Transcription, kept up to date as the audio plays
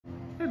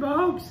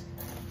Bobs.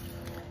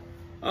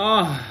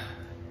 Oh,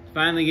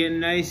 finally getting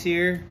nice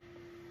here.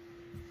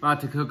 About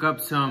to cook up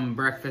some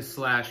breakfast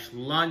 /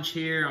 lunch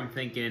here. I'm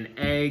thinking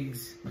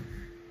eggs,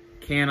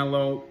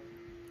 cantaloupe,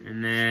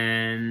 and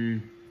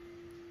then,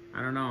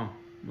 I don't know.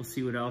 We'll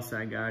see what else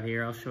I got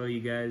here. I'll show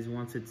you guys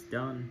once it's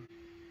done.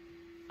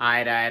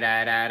 We're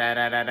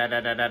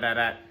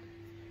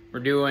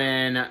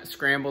doing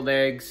scrambled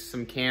eggs,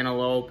 some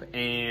cantaloupe,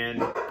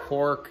 and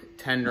pork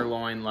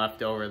tenderloin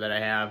left over that I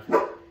have.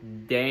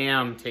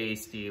 Damn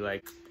tasty,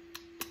 like,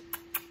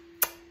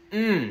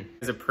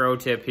 There's a pro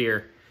tip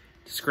here.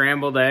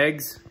 Scrambled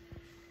eggs.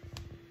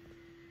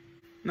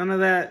 None of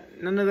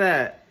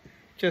that.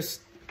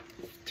 Just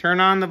turn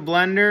on the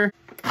blender.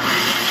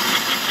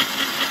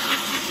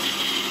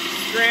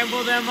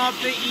 Scramble them up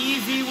the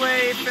easy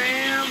way,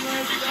 fam.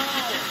 Let's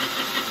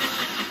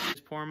go.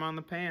 Just pour them on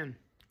the pan.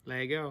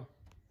 There you go.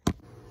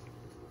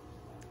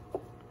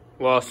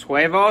 Los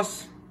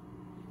huevos.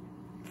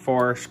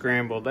 4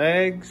 scrambled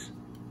eggs.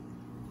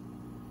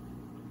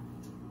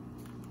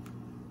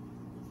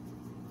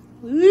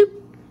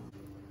 Whoop.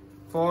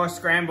 4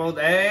 scrambled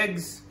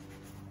eggs.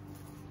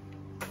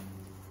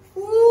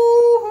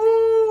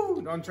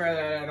 Woo-hoo. Don't try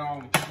that at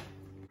home.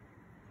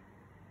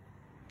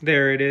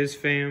 There it is,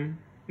 fam.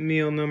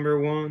 Meal number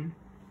 1.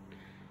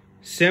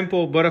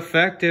 Simple but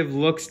effective.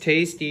 Looks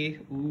tasty.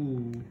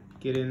 Ooh,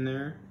 get in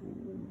there.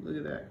 Ooh, look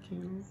at that,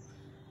 Kim.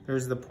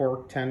 There's the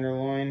pork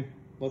tenderloin.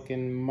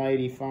 Looking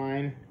mighty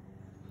fine.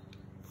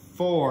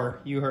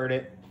 4, you heard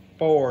it.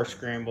 4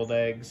 scrambled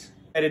eggs.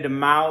 Ready to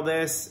mow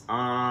this.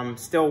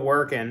 Still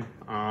working,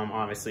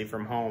 obviously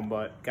from home,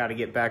 but got to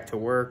get back to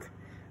work.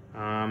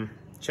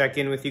 Check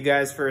in with you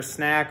guys for a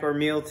snack or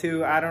meal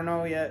too. I don't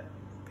know yet.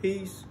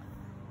 Peace.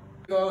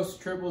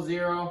 Ghost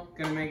 000.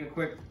 Gonna make a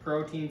quick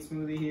protein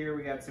smoothie here.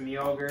 We got some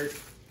yogurt,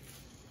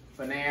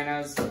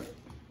 bananas,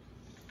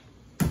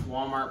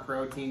 Walmart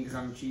protein because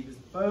I'm cheap as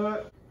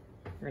fuck.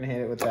 We're gonna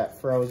hit it with that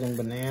frozen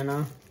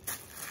banana.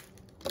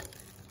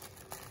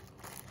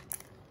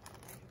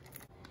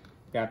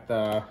 Got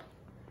the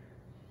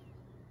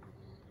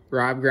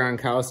Rob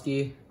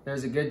Gronkowski.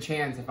 There's a good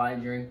chance if I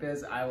drink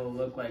this, I will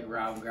look like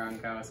Rob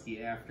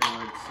Gronkowski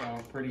afterwards.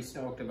 So pretty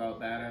stoked about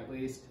that at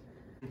least.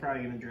 I'm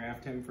probably gonna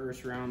draft him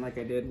first round like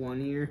I did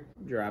one year.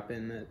 Drop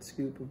in that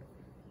scoop of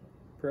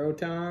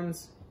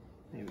protons.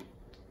 Maybe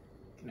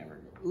can never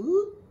go.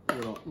 Ooh, a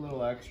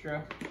little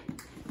extra.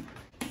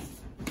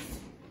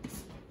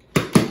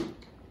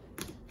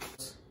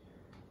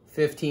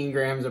 $15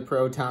 grams of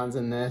protons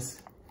in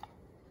this.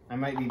 I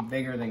might be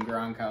bigger than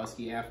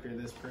Gronkowski after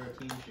this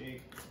protein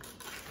shake.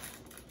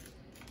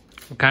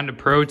 What kind of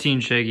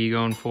protein shake are you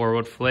going for?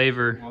 What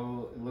flavor?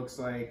 Well, it looks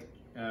like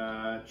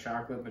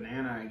chocolate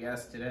banana, I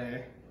guess,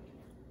 today.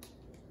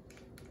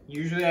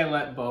 Usually I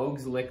let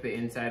Bogues lick the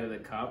inside of the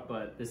cup,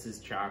 but this is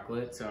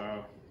chocolate,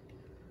 so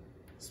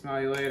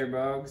smell you later,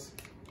 Bogues.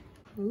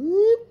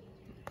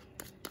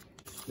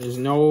 There's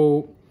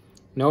no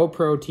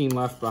protein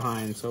left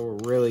behind, so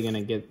we're really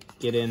gonna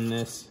get in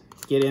this,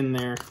 get in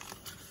there,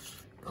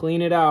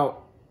 clean it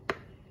out.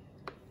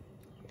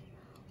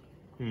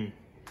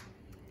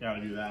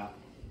 Gotta do that.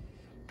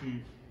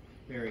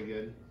 Very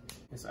good.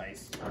 This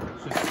ice,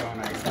 it's just so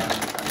nice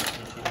having this ice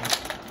machine.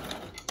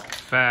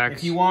 Facts.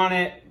 If you want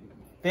it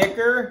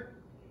thicker,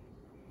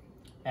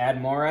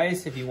 add more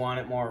ice. If you want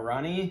it more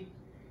runny,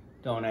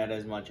 don't add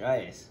as much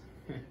ice.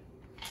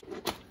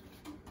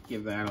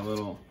 Give that a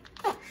little.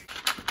 Give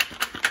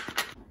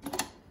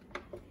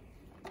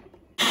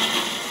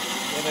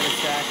it a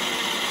sec.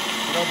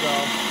 It'll go.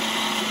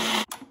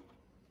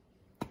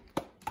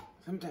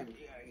 Sometimes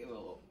you gotta give it a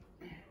little.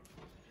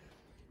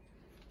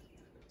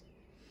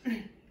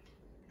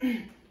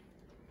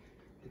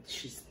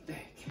 She's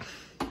thick.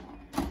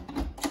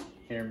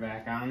 Get her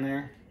back on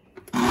there.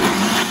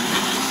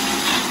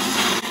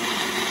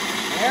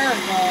 There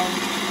it goes.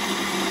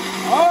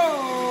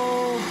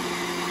 Oh!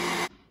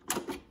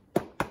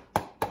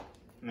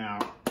 Now,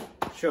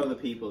 show the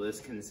people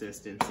this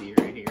consistency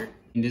right here.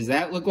 Does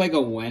that look like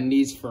a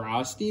Wendy's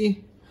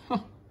Frosty? Huh.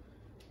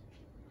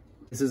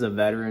 This is a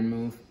veteran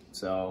move,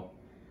 so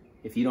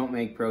if you don't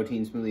make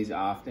protein smoothies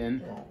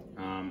often,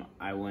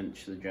 I wouldn't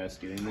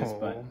suggest doing this,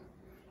 but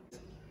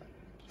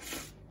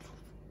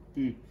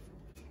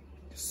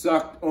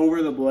sucked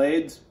over the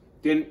blades,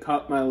 didn't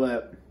cut my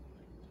lip.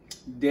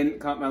 Didn't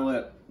cut my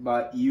lip,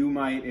 but you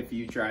might if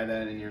you try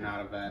that and you're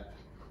not a vet.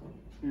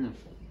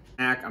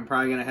 I'm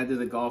probably gonna head to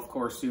the golf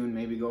course soon,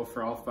 maybe go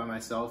frolf by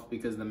myself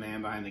because the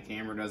man behind the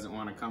camera doesn't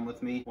want to come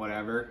with me.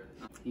 Whatever.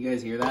 You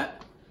guys hear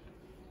that?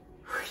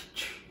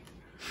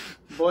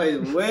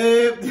 Boy,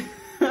 whipped.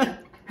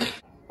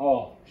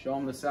 Oh, show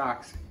him the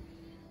socks.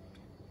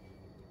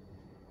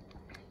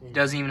 He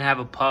doesn't even have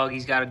a pug.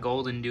 He's got a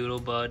golden doodle,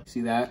 bud.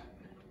 See that?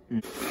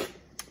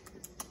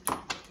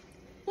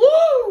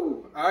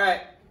 Woo! All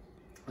right.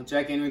 I'll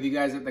check in with you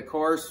guys at the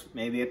course,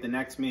 maybe at the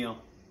next meal.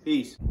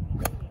 Peace.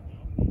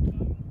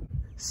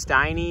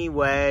 Steiny,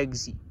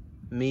 Wags,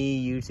 me,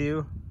 you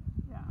two.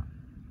 Yeah.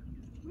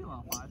 We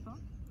want to fly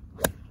some.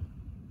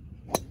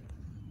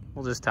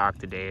 We'll just talk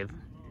to Dave.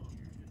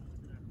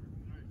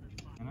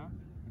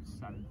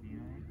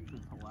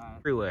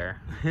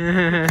 Everywhere.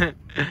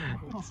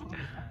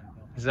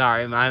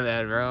 Sorry, my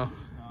bad, bro.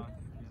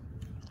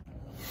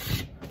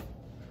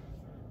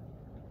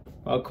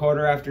 Well,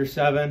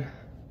 7:15.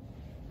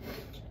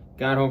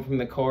 Got home from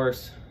the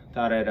course.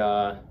 Thought I'd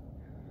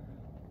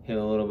hit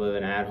a little bit of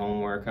an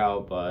at-home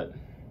workout, but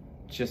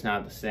it's just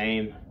not the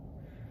same.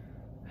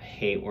 I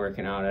hate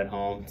working out at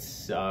home. It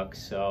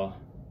sucks. So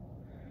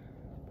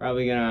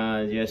probably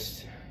gonna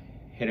just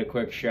hit a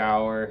quick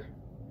shower,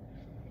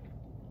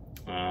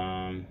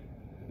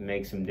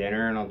 make some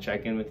dinner, and I'll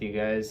check in with you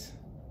guys.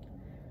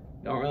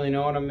 Don't really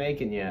know what I'm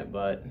making yet,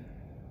 but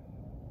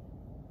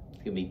it's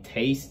gonna be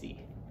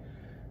tasty.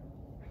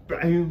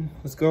 Bam,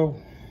 let's go.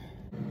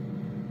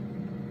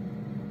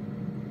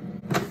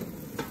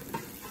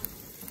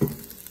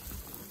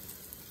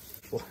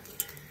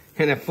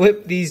 Gonna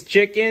flip these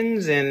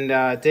chickens and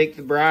take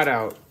the brat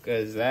out,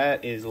 because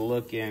that is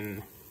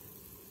looking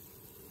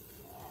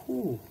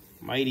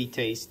mighty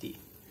tasty.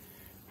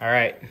 All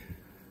right,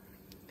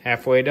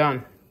 halfway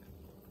done.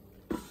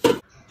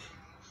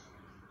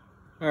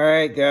 All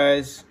right,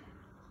 guys,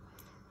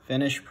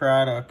 finished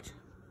product.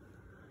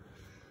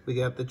 We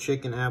got the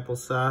chicken apple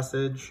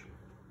sausage,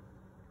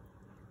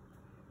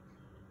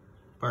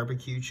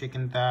 barbecue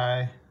chicken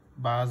thigh,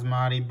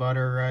 basmati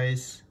butter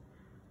rice,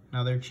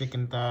 another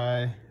chicken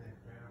thigh,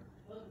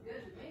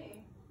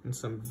 and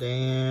some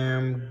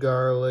damn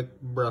garlic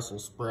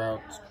Brussels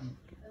sprouts.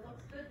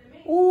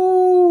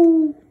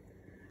 Ooh!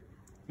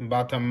 I'm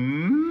about to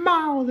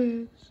maul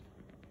this.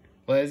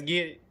 Let's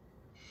get it.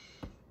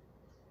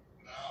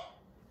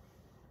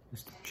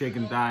 This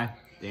chicken thigh,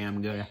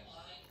 damn good.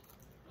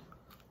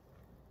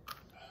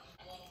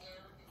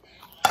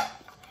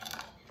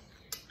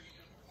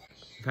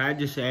 If I had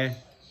to say,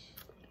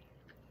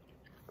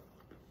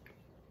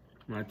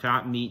 my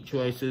top meat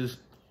choices,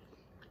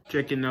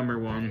 chicken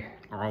 #1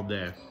 all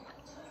day.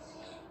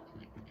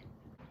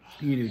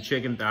 You can do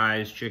chicken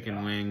thighs,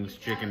 chicken wings,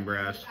 chicken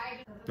breast,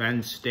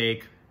 then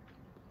steak,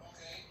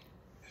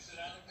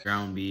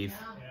 ground beef.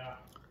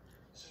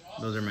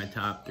 Those are my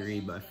top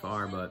 3 by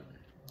far, but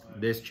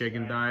this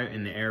chicken thigh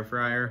in the air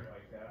fryer,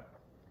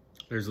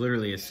 there's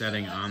literally a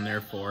setting on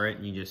there for it,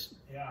 and you just,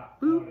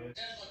 boop.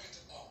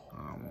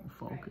 Oh, I won't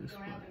focus,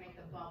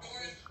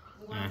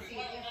 but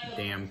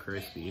damn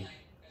crispy.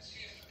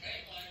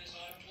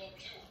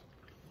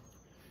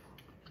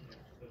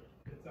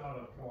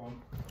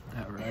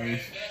 That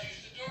rice,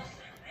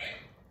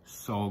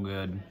 so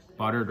good.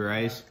 Buttered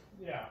rice.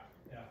 Yeah.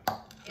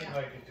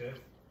 Like it did.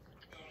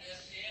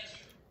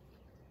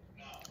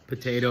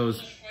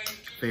 Potatoes,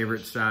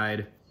 favorite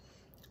side,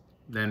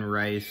 then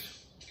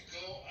rice.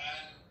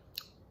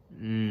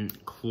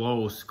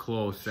 Close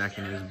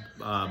second is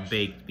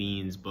baked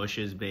beans,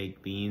 Bush's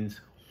baked beans.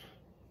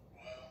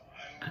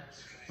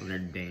 Those are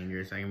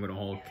dangerous. I can put a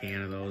whole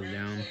can of those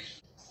down.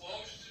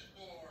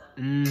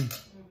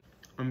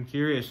 I'm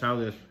curious how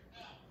this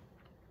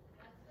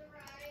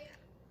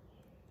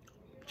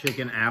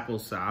chicken apple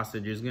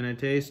sausage is gonna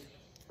taste.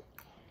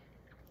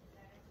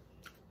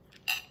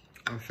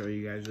 I'll show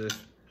you guys this.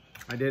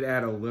 I did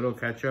add a little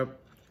ketchup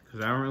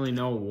because I don't really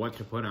know what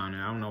to put on it.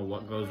 I don't know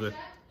what goes with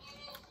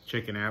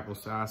chicken apple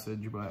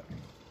sausage, but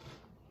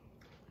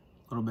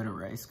a little bit of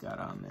rice got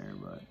on there,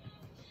 but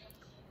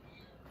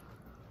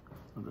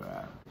look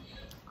at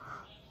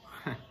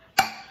that.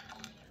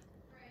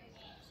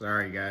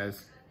 Sorry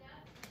guys,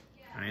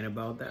 I ain't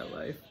about that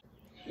life.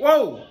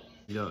 Whoa!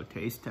 Yo,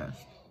 taste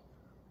test.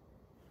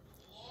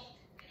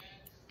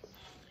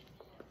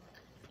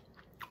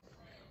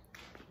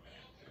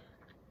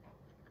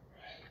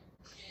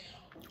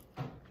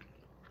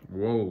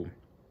 Whoa.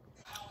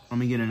 Let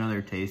me get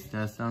another taste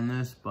test on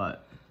this,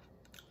 but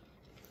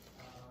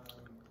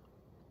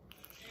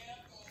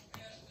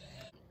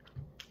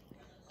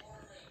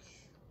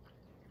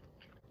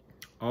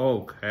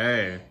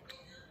okay.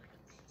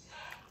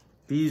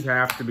 These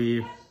have to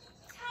be.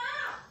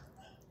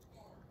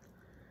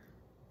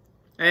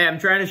 Hey, I'm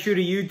trying to shoot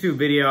a YouTube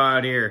video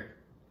out here.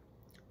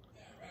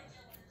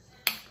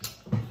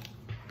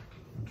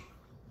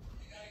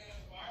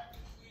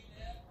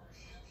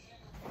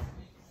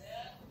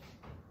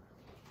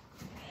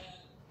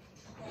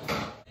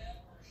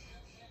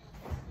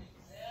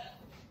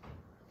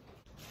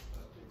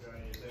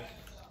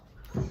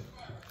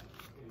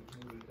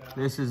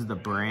 This is the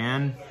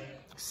brand,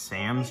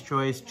 Sam's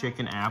Choice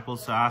chicken apple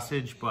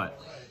sausage, but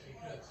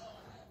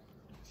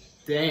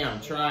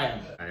damn, try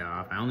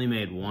them. I only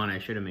made one. I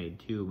should have made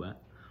 2,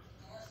 but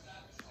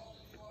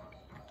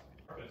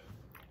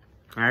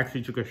I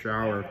actually took a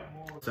shower.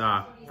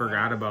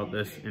 Forgot about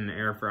this in the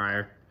air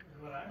fryer.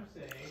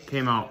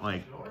 Came out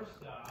like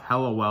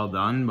hella well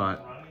done,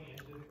 but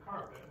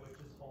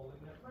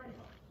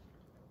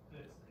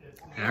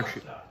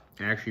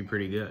actually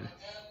pretty good.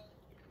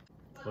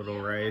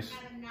 Little rice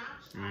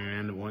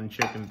and 1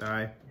 chicken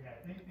thigh. Yeah,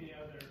 I think the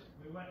others,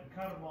 we went and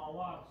cut them all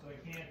up, so I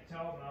can't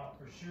tell them out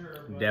for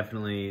sure. But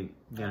definitely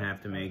gonna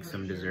have to make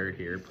some dessert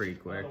here pretty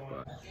quick.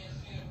 But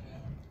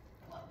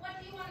what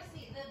do you want to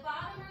see? The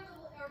bottom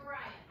or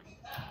Brian?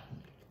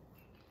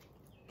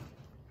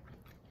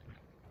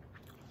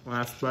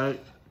 Last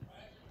bite.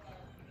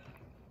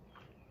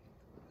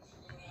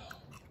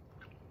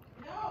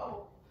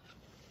 No,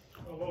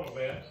 A little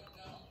bit.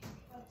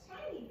 a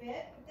tiny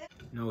bit.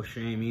 No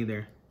shame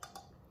either.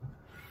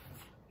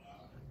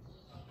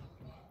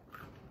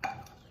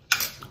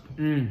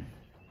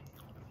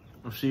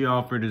 I'll see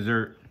y'all for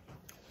dessert.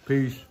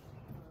 Peace.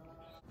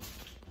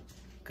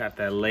 Got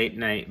that late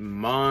night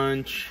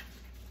munch.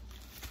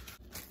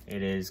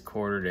 It is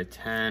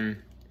 9:45.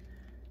 I'm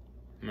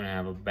gonna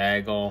have a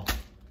bagel.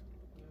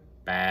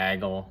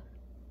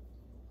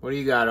 What do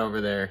you got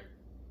over there?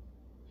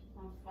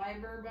 A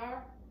fiber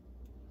bar?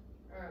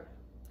 Or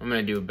I'm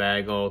gonna do a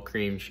bagel,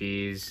 cream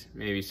cheese,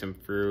 maybe some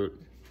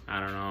fruit. I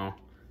don't know.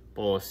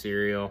 Bowl of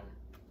cereal.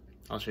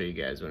 I'll show you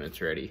guys when it's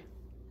ready.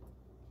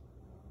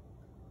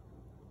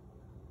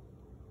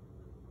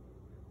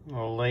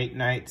 Little late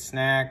night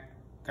snack.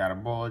 Got a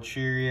bowl of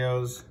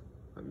Cheerios,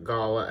 a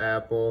Gala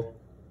apple,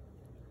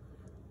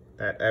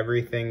 that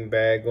everything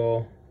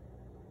bagel.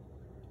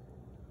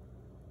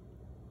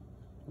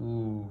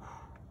 Ooh.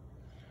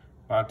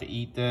 About to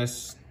eat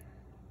this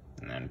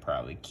and then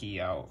probably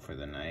key out for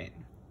the night.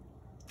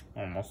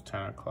 Almost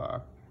 10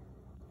 o'clock.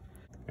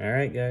 All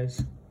right,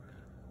 guys.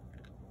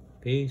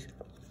 Peace.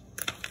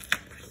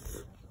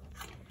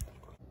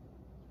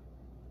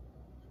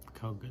 Look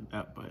how good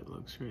that bite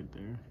looks right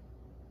there.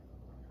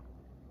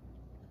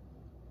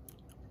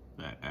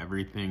 That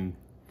everything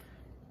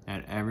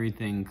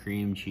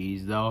cream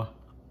cheese though.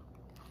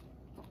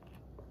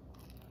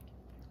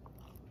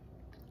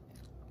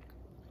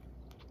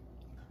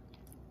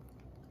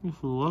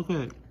 Just look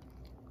at it.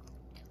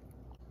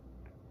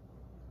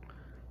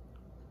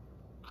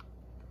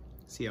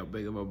 See how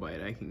big of a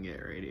bite I can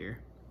get right here.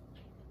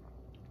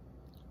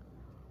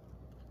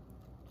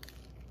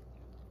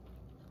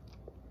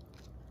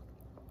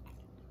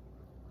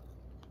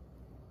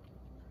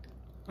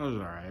 That was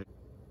alright.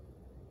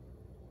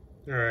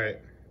 Alright,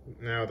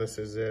 now this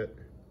is it.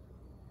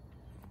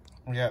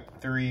 We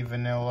got 3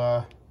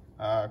 vanilla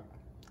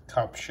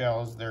cup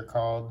shells, they're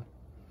called.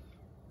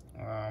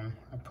 I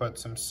put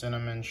some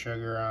cinnamon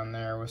sugar on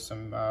there with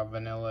some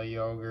vanilla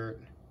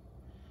yogurt.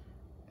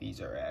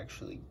 These are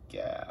actually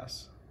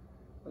gas.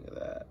 Look at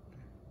that.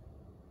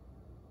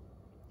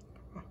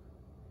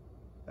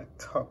 A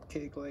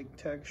cupcake-like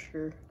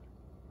texture.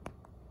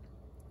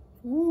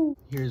 Woo!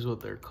 Here's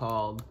what they're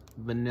called.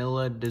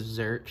 Vanilla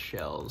dessert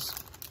shells.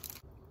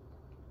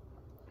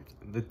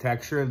 The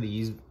texture of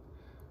these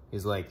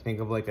is like, think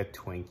of like a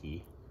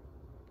Twinkie.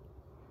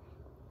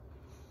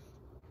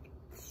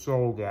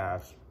 So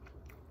gas.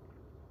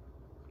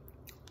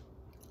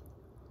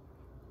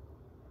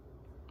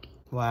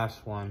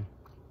 Last one.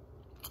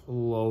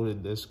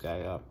 Loaded this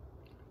guy up.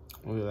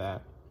 Look at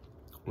that.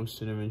 With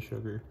cinnamon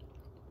sugar.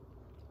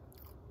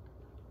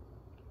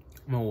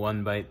 I'm gonna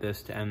one bite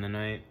this to end the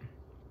night.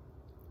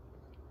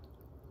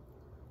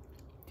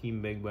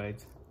 Team Big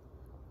Bites.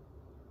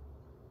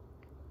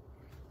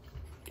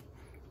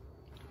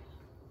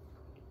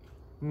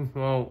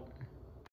 So